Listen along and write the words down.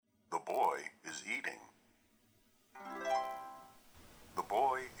is eating. The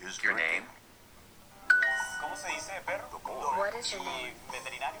boy is Your drinking. name? ¿Cómo se dice, perro? The boy. What is your name?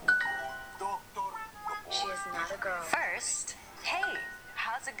 Veterinario. Doctor. The boy She is not a girl. First, hey,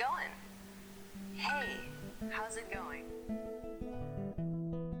 how's it going? Hey, how's it going?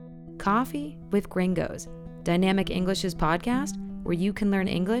 Coffee with Gringos, Dynamic English's podcast where you can learn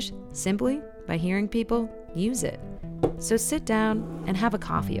English simply by hearing people use it. So sit down and have a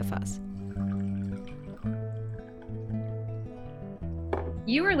coffee with us.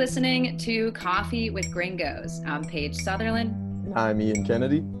 You are listening to Coffee with Gringos. I'm Paige Sutherland. I'm Ian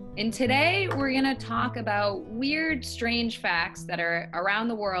Kennedy. And today we're going to talk about weird, strange facts that are around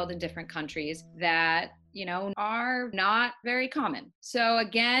the world in different countries that, are not very common. So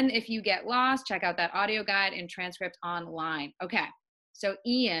again, if you get lost, check out that audio guide and transcript online. Okay. So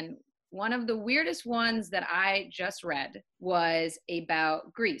Ian, one of the weirdest ones that I just read was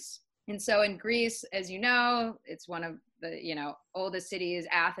about Greece. And so in Greece, as you know, it's one of the, oldest cities,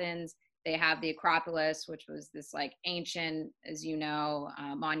 Athens. They have the Acropolis, which was this ancient, as you know,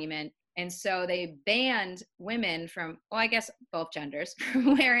 monument. And so they banned women from, I guess both genders,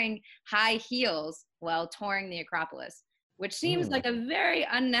 from wearing high heels while touring the Acropolis, which seems like a very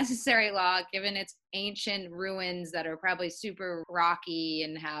unnecessary law given its ancient ruins that are probably super rocky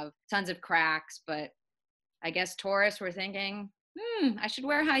and have tons of cracks. But I guess tourists were thinking, I should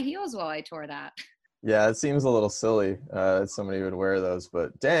wear high heels while I tour that. Yeah, it seems a little silly that somebody would wear those,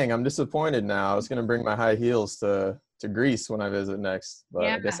 but dang, I'm disappointed now. I was going to bring my high heels to Greece when I visit next, but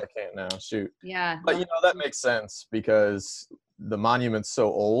I guess I can't now. Shoot. Yeah. But that makes sense because the monument's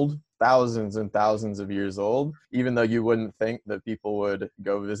so old, thousands and thousands of years old, even though you wouldn't think that people would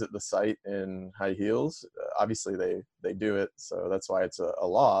go visit the site in high heels. Obviously they do it, so that's why it's a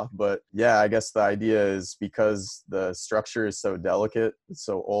law. But yeah, I guess the idea is because the structure is so delicate, it's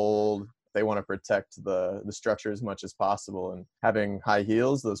so old, they want to protect the structure as much as possible. And having high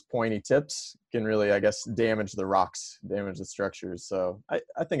heels, those pointy tips, can really, I guess, damage the rocks, damage the structures. So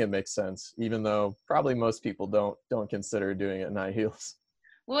I think it makes sense, even though probably most people don't consider doing it in high heels.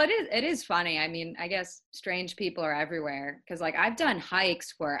 Well, it is funny. I mean, I guess strange people are everywhere because I've done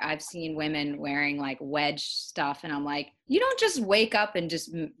hikes where I've seen women wearing wedge stuff and I'm like, you don't just wake up and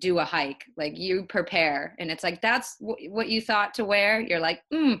just do a hike. You prepare. And it's that's what you thought to wear. You're like,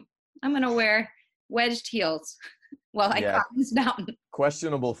 I'm going to wear wedged heels while I climb this mountain.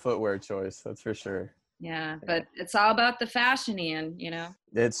 Questionable footwear choice, that's for sure. Yeah, but it's all about the fashion, Ian,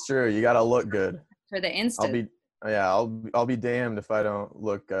 It's true. You got to look good. For the instant. I'll be damned if I don't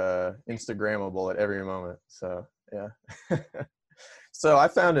look Instagrammable at every moment. So, yeah. So I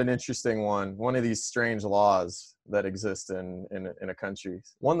found an interesting one of these strange laws that exist in a country.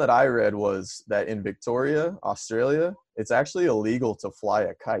 One that I read was that in Victoria, Australia, it's actually illegal to fly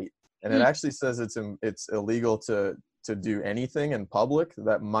a kite. And it actually says it's illegal to do anything in public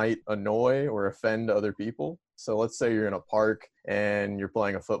that might annoy or offend other people. So let's say you're in a park and you're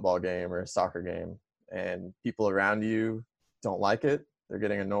playing a football game or a soccer game and people around you don't like it, they're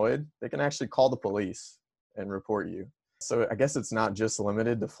getting annoyed, they can actually call the police and report you. So I guess it's not just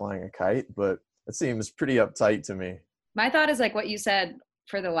limited to flying a kite, but it seems pretty uptight to me. My thought is what you said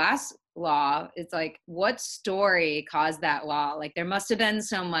for the last law. It's what story caused that law? There must have been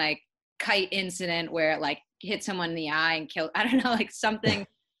some kite incident where it hit someone in the eye and killed, I don't know, something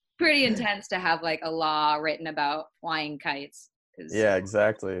pretty intense to have a law written about flying kites. Yeah,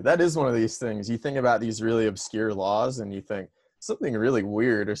 exactly. That is one of these things. You think about these really obscure laws and you think something really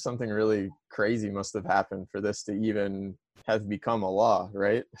weird or something really crazy must have happened for this to even have become a law,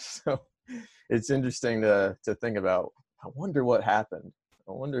 right? So it's interesting to think about. I wonder what happened.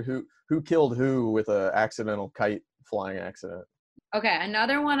 I wonder who killed who with an accidental kite flying accident. Okay,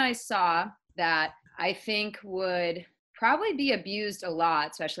 another one I saw that I think would probably be abused a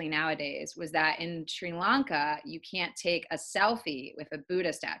lot, especially nowadays, was that in Sri Lanka, you can't take a selfie with a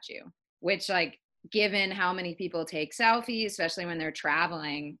Buddha statue, which given how many people take selfies, especially when they're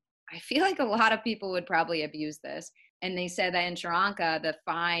traveling, I feel a lot of people would probably abuse this. And they said that in Sri Lanka, the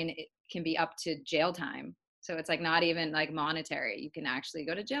fine can be up to jail time. So it's not even monetary. You can actually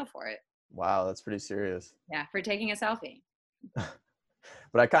go to jail for it. Wow, that's pretty serious. Yeah, for taking a selfie.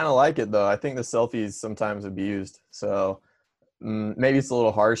 But I kind of like it, though. I think the selfie is sometimes abused. So maybe it's a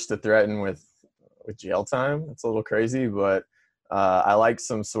little harsh to threaten with jail time. It's a little crazy, but I like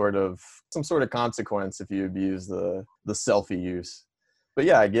some sort of consequence if you abuse the selfie use. But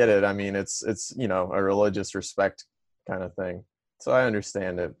yeah, I get it. I mean, it's a religious respect kind of thing. So I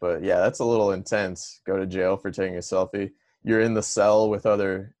understand it. But yeah, that's a little intense. Go to jail for taking a selfie. You're in the cell with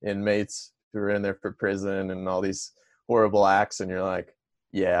other inmates who are in there for prison and all these horrible acts, and you're like,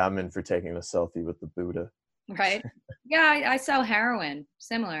 Yeah, I'm in for taking a selfie with the Buddha. Right? Yeah, I sell heroin.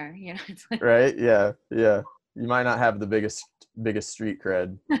 Similar, you know. It's like Right? Yeah, yeah. You might not have the biggest street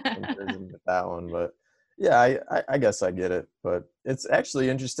cred in prison with that one, but yeah, I guess I get it. But it's actually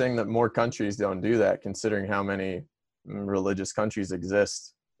interesting that more countries don't do that, considering how many religious countries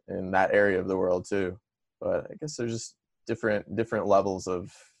exist in that area of the world too. But I guess there's just different levels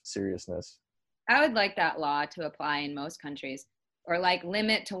of seriousness. I would like that law to apply in most countries, or like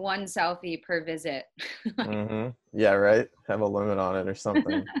limit to one selfie per visit. Yeah, right. Have a limit on it or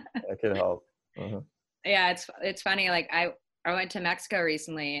something. That could help. Yeah, it's funny. Like I went to Mexico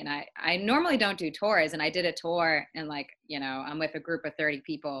recently, and I normally don't do tours, and I did a tour, and like, you know, I'm with a group of 30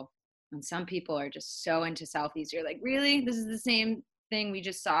 people, and some people are just so into selfies. You're like, really? This is the same thing we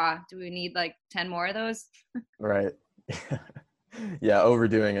just saw. Do we need like 10 more of those? Right. Yeah,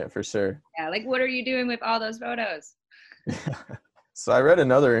 overdoing it for sure. Yeah, like what are you doing with all those photos? So I read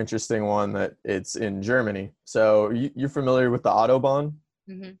another interesting one that it's in Germany. So you're familiar with the Autobahn?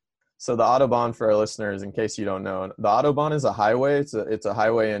 Hmm. So the Autobahn, for our listeners, in case you don't know, the Autobahn is a highway. It's a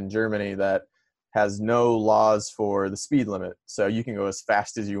highway in Germany that has no laws for the speed limit. So you can go as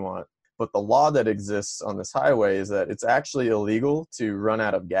fast as you want. But the law that exists on this highway is that it's actually illegal to run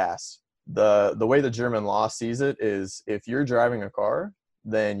out of gas. The way the German law sees it is if you're driving a car,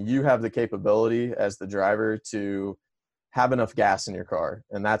 then you have the capability as the driver to have enough gas in your car,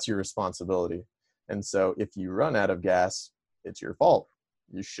 and that's your responsibility. And so if you run out of gas, it's your fault.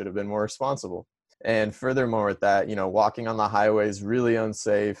 You should have been more responsible. And furthermore with that, you know, walking on the highway is really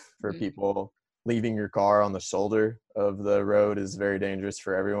unsafe for people. Leaving your car on the shoulder of the road is very dangerous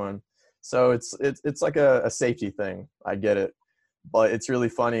for everyone. So it's like a safety thing. I get it. But it's really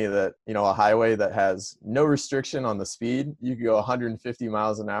funny that, you know, a highway that has no restriction on the speed, you could go 150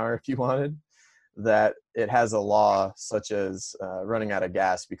 miles an hour if you wanted, that it has a law such as running out of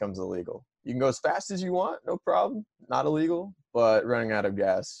gas becomes illegal. You can go as fast as you want, no problem, not illegal, but running out of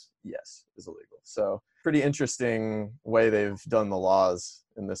gas, yes, is illegal. So pretty interesting way they've done the laws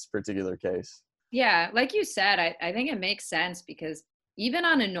in this particular case. Yeah, like you said, I think it makes sense because even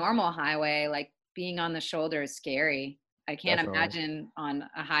on a normal highway, like being on the shoulder is scary. I can't Definitely. imagine on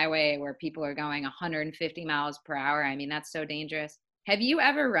a highway where people are going 150 miles per hour. I mean, that's so dangerous. Have you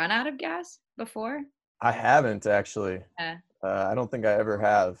ever run out of gas before? I haven't actually. Uh, I don't think I ever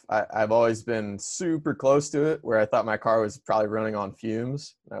have. I've always been super close to it where I thought my car was probably running on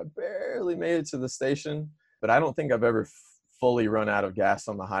fumes. I barely made it to the station, but I don't think I've ever fully run out of gas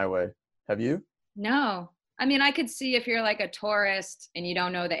on the highway. Have you? no. I mean, I could see if you're like a tourist and you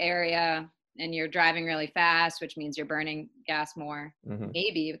don't know the area and you're driving really fast, which means you're burning gas more,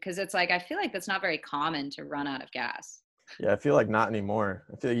 maybe, because it's like, I feel like that's not very common to run out of gas. Yeah, I feel like not anymore.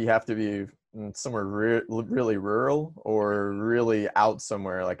 I feel like you have to be somewhere really rural or really out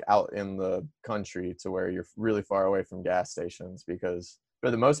somewhere, like out in the country to where you're really far away from gas stations, because for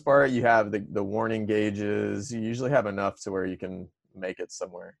the most part, you have the warning gauges. You usually have enough to where you can make it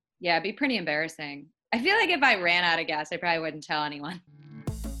somewhere. Yeah, it'd be pretty embarrassing. I feel like if I ran out of gas, I probably wouldn't tell anyone.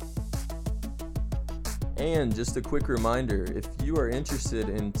 And just a quick reminder, if you are interested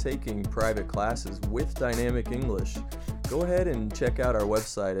in taking private classes with Dynamic English, go ahead and check out our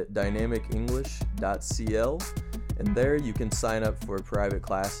website at dynamicenglish.cl, and there you can sign up for private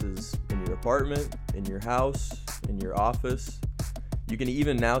classes in your apartment, in your house, in your office. You can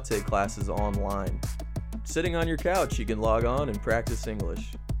even now take classes online. Sitting on your couch, you can log on and practice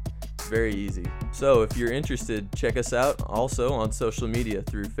English. It's very easy. So if you're interested, check us out also on social media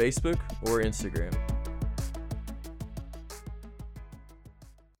through Facebook or Instagram.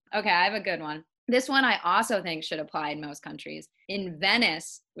 Okay, I have a good one. This one I also think should apply in most countries. In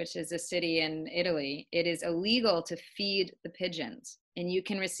Venice, which is a city in Italy, it is illegal to feed the pigeons, and you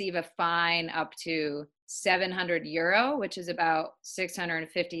can receive a fine up to €700, which is about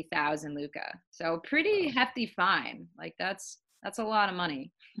 650,000 luca. So pretty hefty fine. Like that's a lot of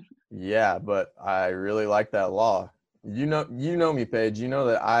money. Yeah, but I really like that law. You know me, Paige. You know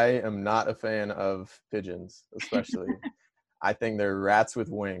that I am not a fan of pigeons, especially. I think they're rats with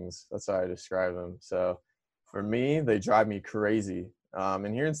wings. That's how I describe them. So for me, they drive me crazy.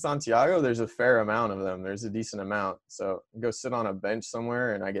 And here in Santiago, there's a fair amount of them. There's a decent amount. So I go sit on a bench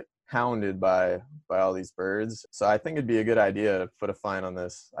somewhere and I get hounded by all these birds. So I think it'd be a good idea to put a fine on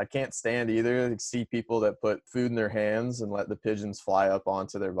this. I can't stand either to see people that put food in their hands and let the pigeons fly up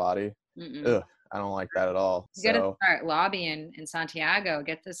onto their body. Ugh, I don't like that at all. You gotta start lobbying in Santiago.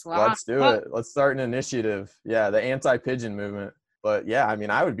 Get this law. Let's do it. Let's start an initiative. Yeah, the anti-pigeon movement. But yeah, I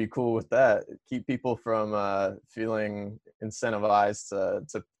mean, I would be cool with that. Keep people from feeling incentivized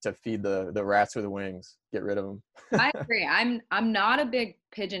to feed the rats with wings. Get rid of them. I agree. I'm not a big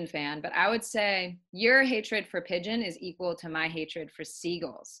pigeon fan, but I would say your hatred for pigeon is equal to my hatred for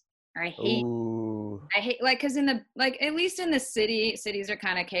seagulls. Ooh. I hate like because at least in the cities are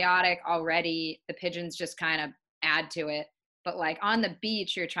kind of chaotic already. The pigeons just kind of add to it. But like on the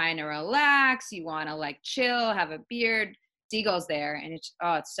beach, you're trying to relax. You want to like chill, have a beer. Seagulls there, and it's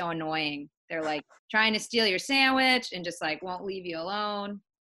so annoying. They're like trying to steal your sandwich and just like won't leave you alone.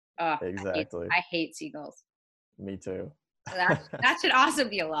 Exactly. I hate seagulls. Me too. So that should also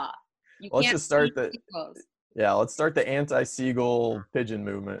be a law. Let's just start let's start the anti-seagull pigeon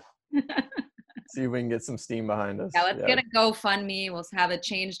movement. See if we can get some steam behind us. Yeah, let's get a GoFundMe. We'll have a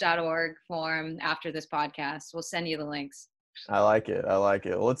change.org form after this podcast. We'll send you the links. I like it.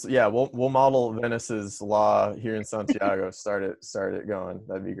 We'll model Venice's law here in Santiago. Start it going.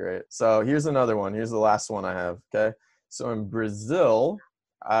 That'd be great. So here's another one. Here's the last one I have. Okay. So in Brazil,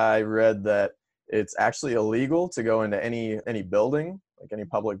 I read that it's actually illegal to go into any building, like any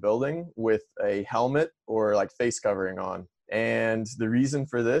public building, with a helmet or like face covering on. And the reason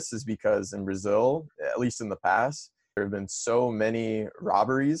for this is because in Brazil, at least in the past, there have been so many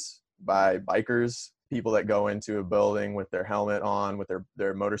robberies by bikers, people that go into a building with their helmet on, with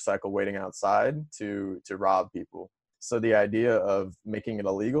their motorcycle waiting outside to rob people. So the idea of making it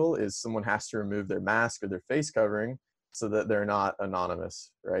illegal is someone has to remove their mask or their face covering so that they're not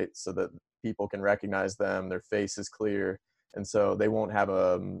anonymous, right? So that people can recognize them, their face is clear, and so they won't have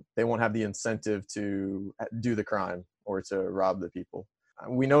the incentive to do the crime or to rob the people.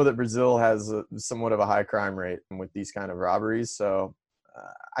 We know that Brazil has somewhat of a high crime rate with these kind of robberies, so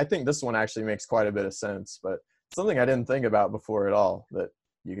I think this one actually makes quite a bit of sense, but something I didn't think about before at all, that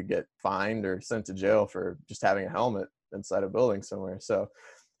you could get fined or sent to jail for just having a helmet inside a building somewhere. So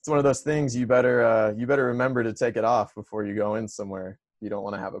it's one of those things you better remember to take it off before you go in somewhere. You don't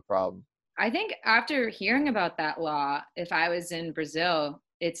want to have a problem. I think after hearing about that law, if I was in Brazil,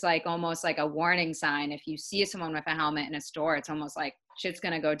 it's like almost like a warning sign. If you see someone with a helmet in a store, it's almost like shit's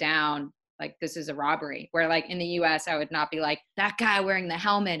going to go down. Like this is a robbery. Where like in the US, I would not be like, that guy wearing the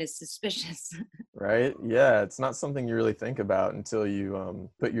helmet is suspicious. Right? Yeah. It's not something you really think about until you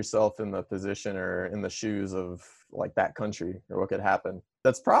put yourself in the position or in the shoes of like that country or what could happen.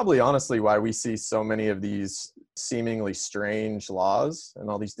 That's probably honestly why we see so many of these seemingly strange laws in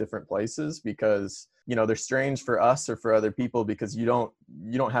all these different places, because you know they're strange for us or for other people because you don't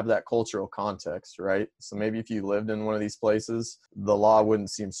have that cultural context, right? So maybe if you lived in one of these places, the law wouldn't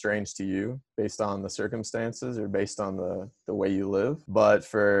seem strange to you based on the circumstances or based on the way you live. But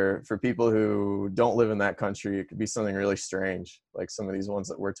for people who don't live in that country, it could be something really strange, like some of these ones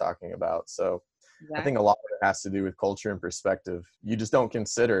that we're talking about. So exactly. I think a lot of it has to do with culture and perspective. You just don't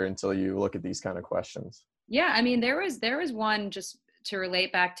consider until you look at these kind of questions. Yeah, I mean, there was one, just to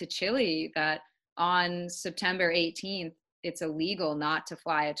relate back to Chile, that on September 18th, it's illegal not to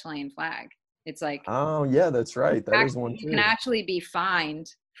fly a Chilean flag. It's like, oh yeah, that's right. That was one too. You can actually be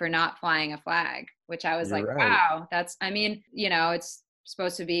fined for not flying a flag, which I was You're like, right. wow, I mean, you know, it's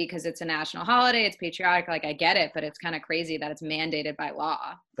supposed to be because it's a national holiday, it's patriotic, like I get it, but it's kind of crazy that it's mandated by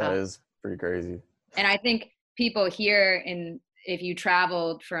law. That is pretty crazy. And I think people here if you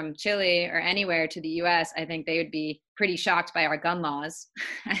traveled from Chile or anywhere to the US, I think they would be pretty shocked by our gun laws.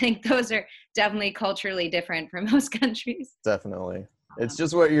 I think those are definitely culturally different from most countries. Definitely. It's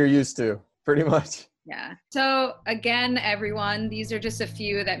just what you're used to, pretty much. Yeah. So again, everyone, these are just a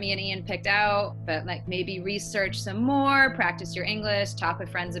few that me and Ian picked out, but like maybe research some more, practice your English, talk with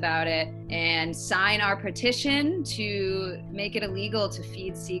friends about it, and sign our petition to make it illegal to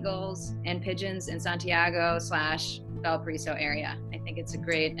feed seagulls and pigeons in Santiago/Valparaiso area. I think it's a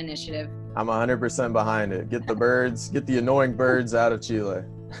great initiative. I'm 100% behind it. Get the annoying birds out of Chile.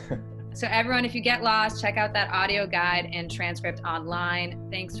 So everyone, if you get lost, check out that audio guide and transcript online.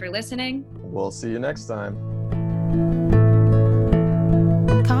 Thanks for listening. We'll see you next time.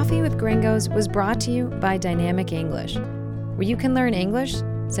 Coffee with Gringos was brought to you by Dynamic English, where you can learn English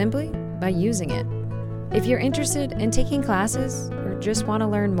simply by using it. If you're interested in taking classes or just want to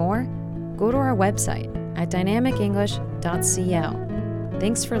learn more, go to our website at dynamicenglish.cl.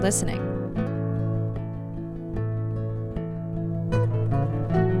 Thanks for listening.